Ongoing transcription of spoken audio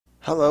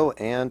Hello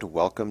and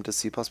welcome to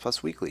C++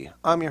 Weekly.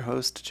 I'm your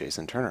host,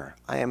 Jason Turner.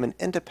 I am an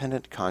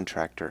independent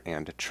contractor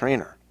and a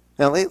trainer.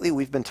 Now lately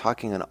we've been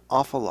talking an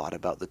awful lot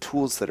about the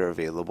tools that are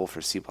available for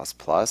C++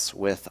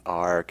 with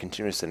our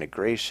continuous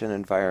integration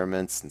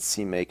environments and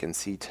CMake and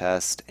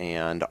CTest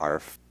and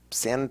our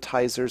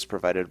sanitizers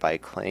provided by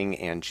Clang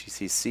and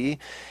GCC.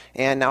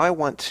 And now I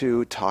want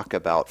to talk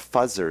about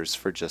Fuzzers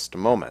for just a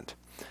moment.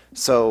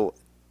 So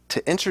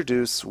to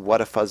introduce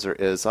what a fuzzer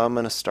is, I'm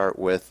going to start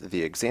with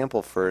the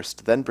example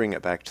first, then bring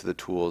it back to the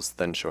tools,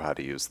 then show how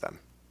to use them.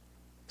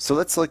 So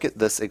let's look at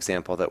this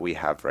example that we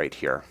have right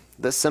here.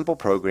 This simple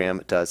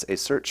program does a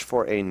search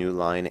for a new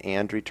line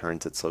and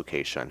returns its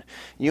location.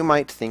 You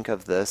might think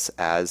of this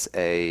as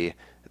a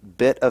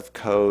bit of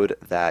code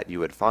that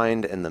you would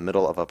find in the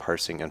middle of a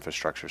parsing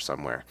infrastructure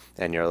somewhere.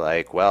 And you're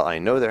like, well, I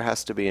know there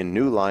has to be a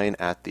new line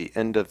at the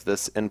end of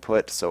this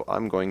input, so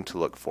I'm going to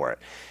look for it.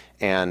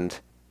 And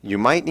you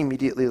might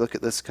immediately look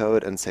at this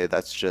code and say,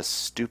 that's just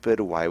stupid,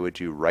 why would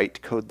you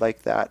write code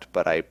like that?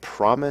 But I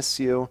promise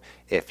you,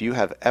 if you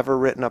have ever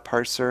written a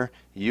parser,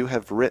 you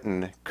have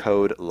written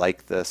code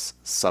like this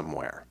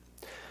somewhere.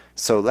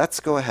 So let's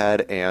go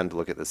ahead and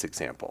look at this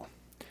example.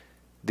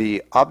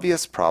 The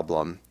obvious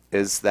problem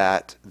is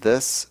that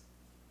this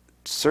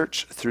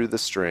search through the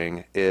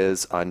string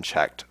is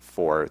unchecked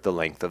for the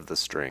length of the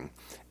string.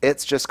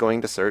 It's just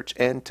going to search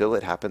until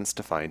it happens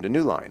to find a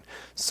new line.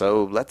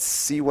 So let's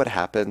see what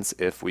happens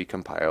if we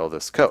compile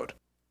this code.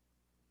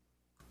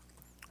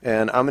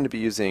 And I'm going to be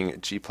using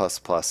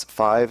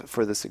G++5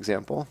 for this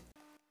example.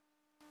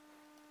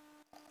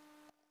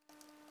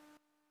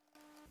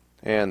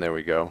 And there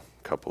we go,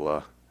 a couple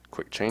of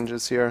quick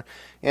changes here.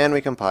 And we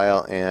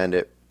compile and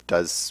it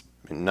does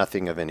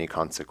nothing of any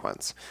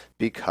consequence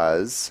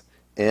because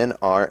in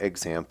our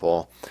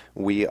example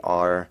we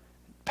are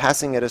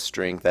passing it a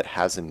string that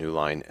has a new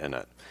line in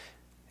it.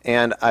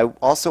 And I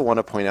also want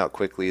to point out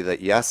quickly that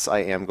yes, I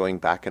am going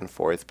back and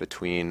forth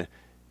between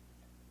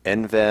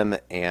nvim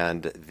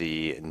and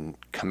the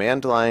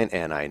command line,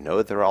 and I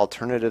know there are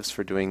alternatives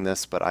for doing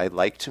this, but I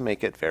like to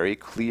make it very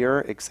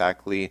clear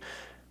exactly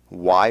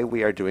why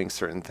we are doing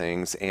certain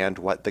things and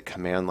what the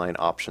command line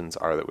options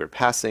are that we're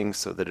passing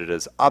so that it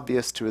is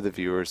obvious to the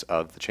viewers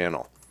of the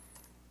channel.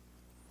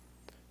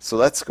 So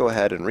let's go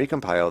ahead and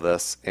recompile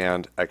this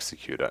and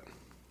execute it.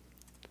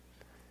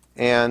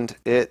 And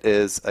it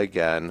is,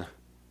 again,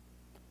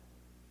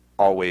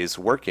 always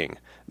working.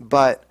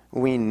 But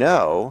we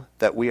know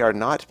that we are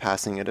not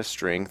passing it a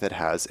string that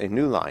has a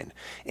new line.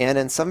 And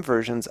in some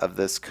versions of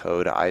this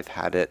code, I've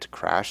had it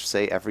crash,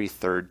 say, every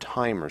third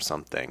time or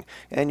something.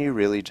 And you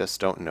really just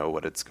don't know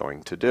what it's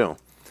going to do.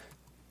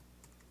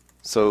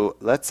 So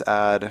let's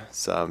add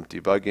some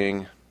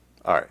debugging.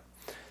 All right.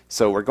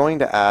 So we're going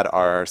to add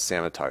our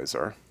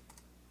sanitizer.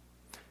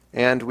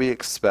 And we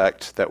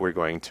expect that we're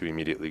going to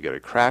immediately get a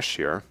crash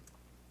here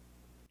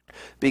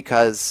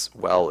because,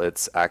 well,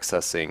 it's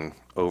accessing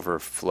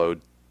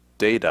overflowed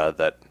data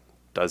that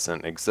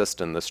doesn't exist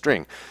in the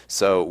string.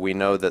 So we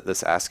know that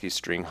this ASCII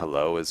string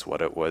hello is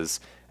what it was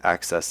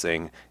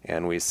accessing,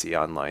 and we see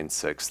on line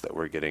 6 that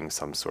we're getting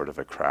some sort of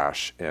a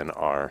crash in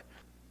our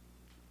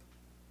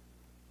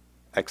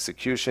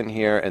execution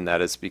here, and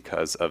that is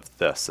because of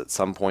this. At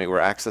some point we're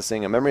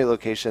accessing a memory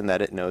location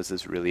that it knows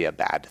is really a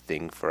bad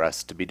thing for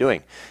us to be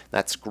doing.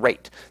 That's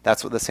great.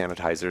 That's what the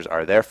sanitizers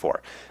are there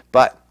for.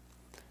 But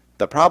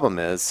the problem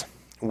is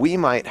we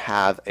might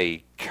have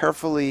a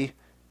carefully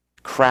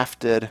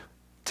crafted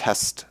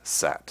test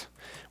set.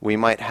 We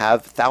might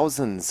have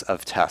thousands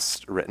of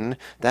tests written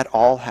that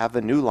all have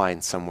a new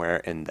line somewhere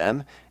in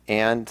them,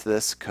 and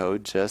this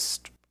code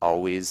just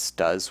always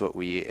does what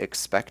we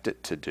expect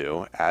it to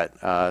do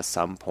at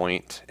some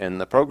point in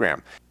the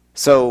program.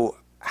 So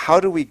how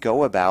do we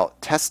go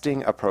about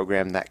testing a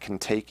program that can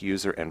take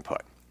user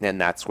input? And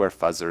that's where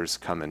fuzzers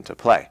come into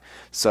play.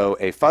 So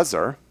a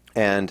fuzzer,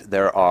 and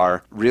there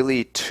are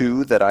really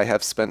two that I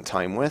have spent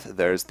time with.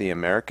 There's the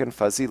American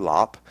Fuzzy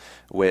Lop,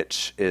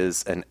 which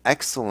is an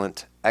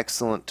excellent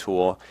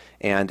tool,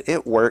 and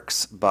it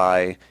works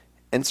by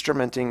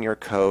instrumenting your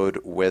code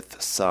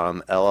with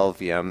some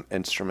LLVM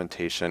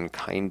instrumentation.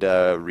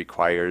 Kinda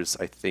requires,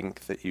 I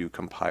think, that you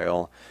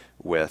compile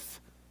with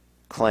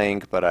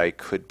Clang, but I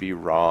could be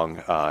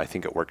wrong. I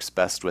think it works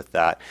best with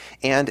that.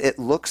 And it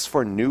looks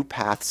for new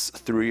paths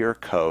through your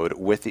code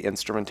with the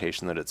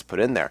instrumentation that it's put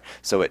in there.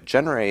 So it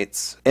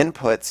generates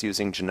inputs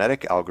using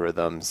genetic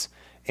algorithms,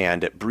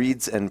 and it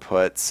breeds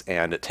inputs,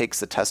 and it takes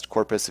the test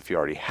corpus if you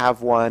already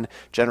have one,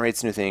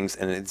 generates new things,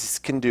 and it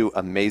can do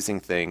amazing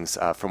things.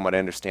 From what I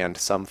understand,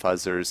 some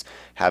fuzzers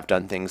have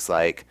done things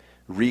like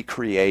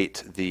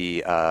recreate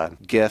the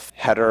GIF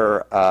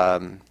header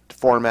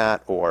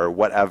format or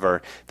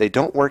whatever. They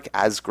don't work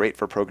as great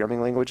for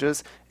programming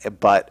languages,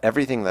 but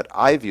everything that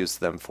I've used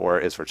them for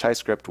is for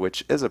ChyScript,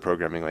 which is a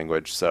programming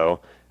language,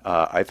 so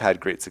I've had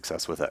great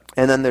success with it.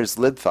 And then there's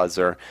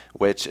LibBuzzer,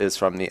 which is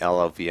from the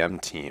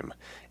LLVM team,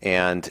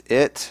 and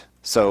it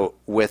So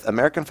with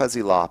American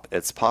Fuzzy Lop,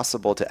 it's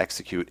possible to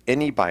execute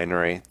any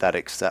binary that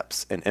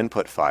accepts an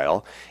input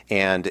file,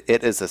 and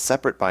it is a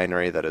separate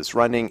binary that is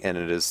running, and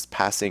it is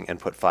passing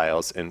input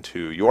files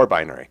into your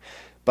binary.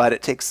 But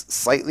it takes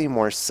slightly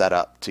more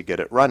setup to get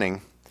it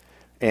running,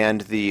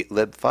 and the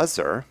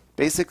LibBuzzer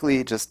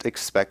basically just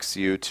expects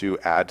you to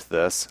add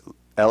this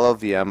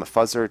LLVM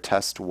fuzzer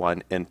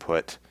test1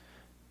 input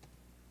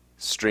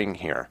string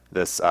here,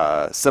 this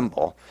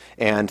symbol,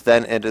 and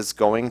then it is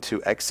going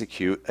to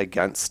execute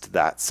against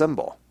that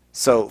symbol.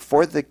 So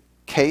for the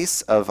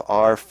case of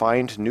our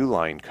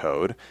FindNewline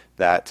code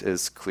that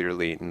is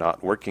clearly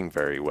not working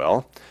very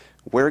well,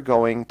 we're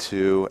going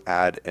to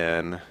add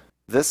in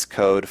this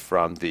code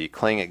from the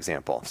Clang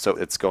example. So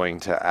it's going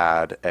to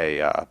add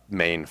a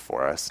main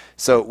for us.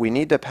 So we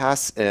need to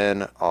pass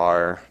in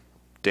our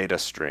data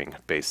string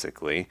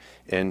basically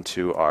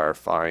into our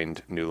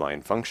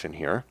FindNewline function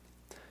here.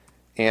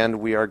 And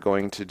we are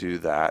going to do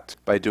that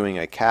by doing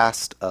a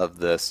cast of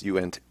this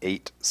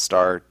uint8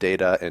 star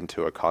data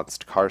into a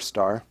const char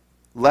star.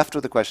 Left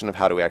with the question of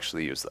how do we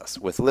actually use this.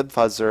 With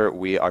LibBuzzer,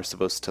 we are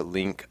supposed to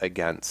link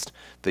against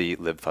the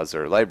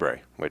LibBuzzer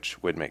library,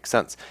 which would make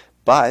sense.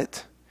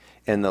 But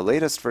in the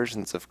latest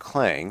versions of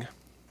Clang,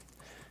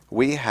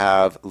 we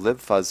have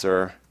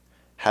LibBuzzer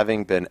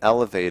having been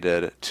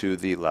elevated to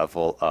the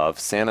level of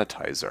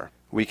sanitizer.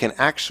 We can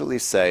actually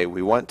say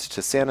we want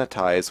to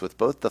sanitize with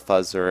both the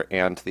fuzzer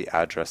and the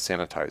address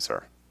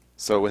sanitizer.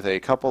 So with a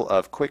couple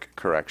of quick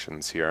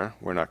corrections here,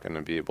 we're not going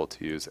to be able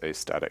to use a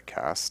static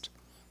cast.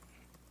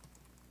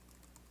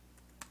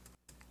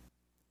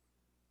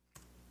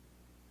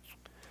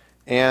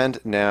 And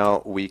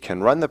now we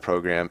can run the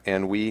program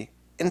and we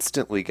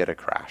instantly get a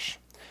crash.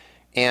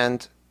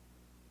 And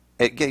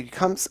it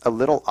becomes a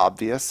little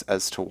obvious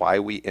as to why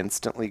we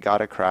instantly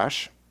got a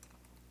crash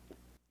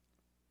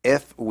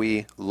if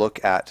we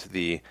look at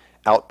the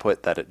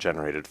output that it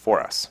generated for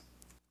us.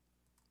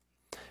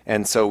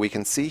 And so we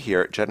can see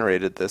here it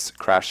generated this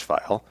crash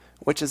file,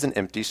 which is an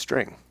empty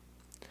string.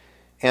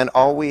 And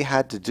all we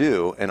had to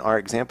do in our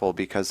example,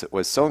 because it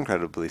was so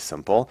incredibly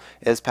simple,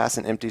 is pass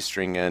an empty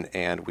string in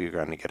and we're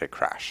going to get a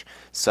crash.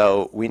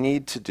 So we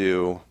need to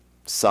do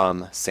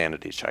some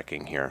sanity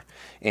checking here,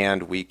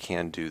 and we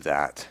can do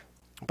that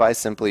by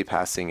simply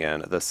passing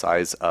in the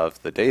size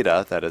of the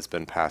data that has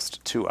been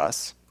passed to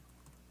us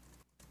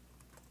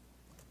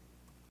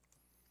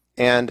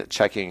and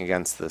checking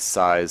against this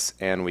size,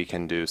 and we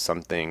can do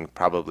something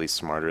probably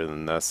smarter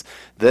than this.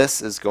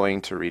 This is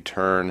going to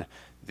return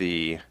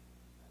the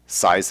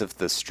size of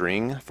the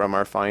string from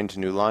our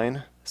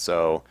FindNewline,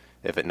 so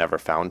if it never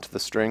found the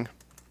string.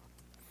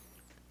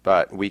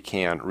 But we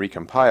can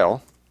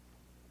recompile,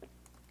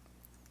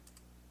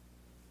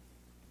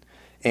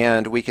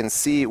 and we can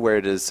see where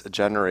it is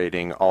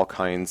generating all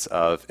kinds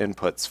of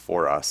inputs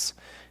for us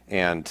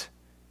and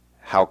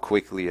how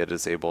quickly it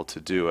is able to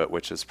do it,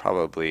 which is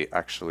probably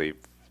actually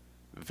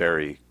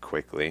very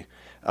quickly.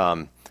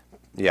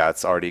 Yeah,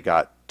 it's already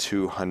got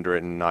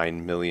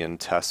 209 million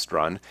tests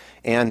run,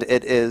 and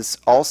it is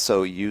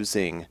also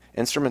using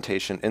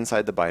instrumentation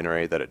inside the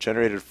binary that it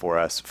generated for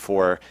us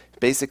for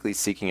basically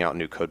seeking out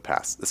new code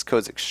paths. This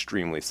code's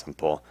extremely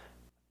simple.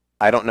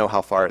 I don't know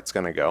how far it's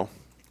going to go,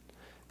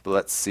 but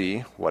let's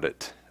see what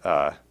it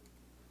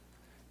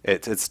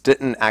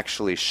didn't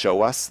actually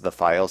show us the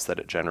files that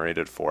it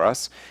generated for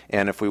us,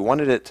 and if we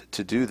wanted it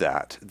to do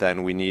that,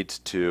 then we need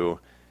to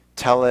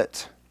tell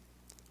it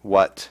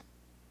what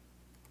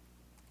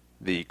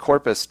the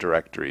corpus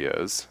directory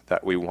is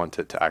that we want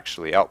it to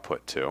actually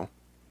output to.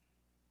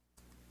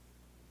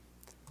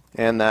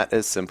 And that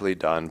is simply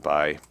done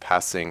by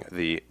passing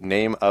the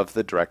name of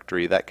the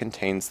directory that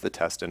contains the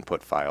test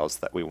input files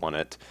that we want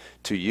it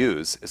to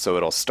use. So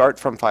it'll start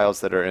from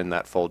files that are in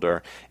that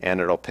folder, and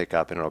it'll pick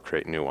up and it'll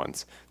create new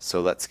ones.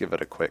 So let's give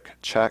it a quick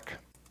check.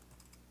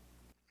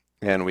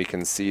 And we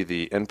can see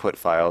the input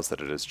files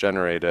that it has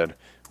generated,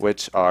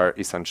 which are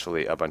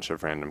essentially a bunch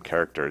of random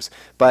characters.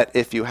 But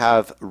if you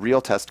have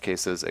real test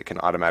cases, it can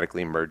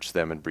automatically merge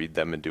them and breed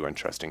them and do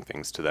interesting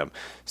things to them.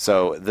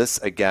 So this,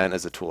 again,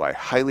 is a tool I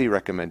highly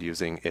recommend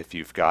using if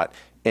you've got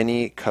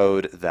any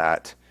code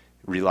that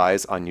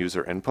relies on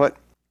user input.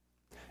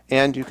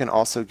 And you can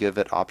also give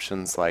it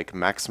options like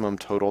maximum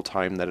total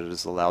time that it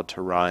is allowed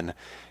to run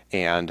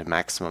and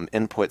maximum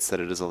inputs that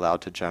it is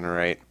allowed to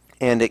generate.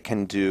 And it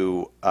can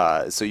do,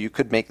 so you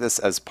could make this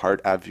as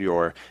part of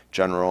your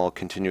general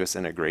continuous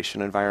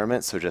integration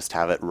environment. So just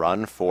have it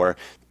run for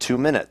 2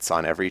 minutes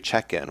on every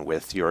check-in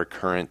with your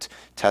current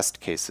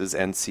test cases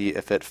and see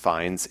if it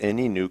finds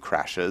any new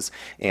crashes,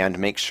 and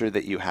make sure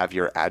that you have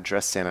your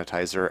address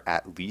sanitizer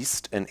at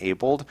least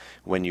enabled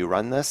when you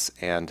run this,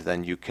 and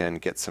then you can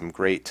get some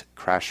great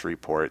crash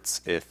reports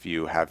if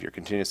you have your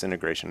continuous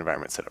integration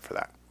environment set up for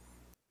that.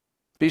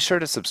 Be sure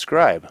to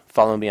subscribe,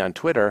 follow me on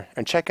Twitter,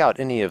 and check out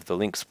any of the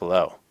links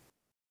below.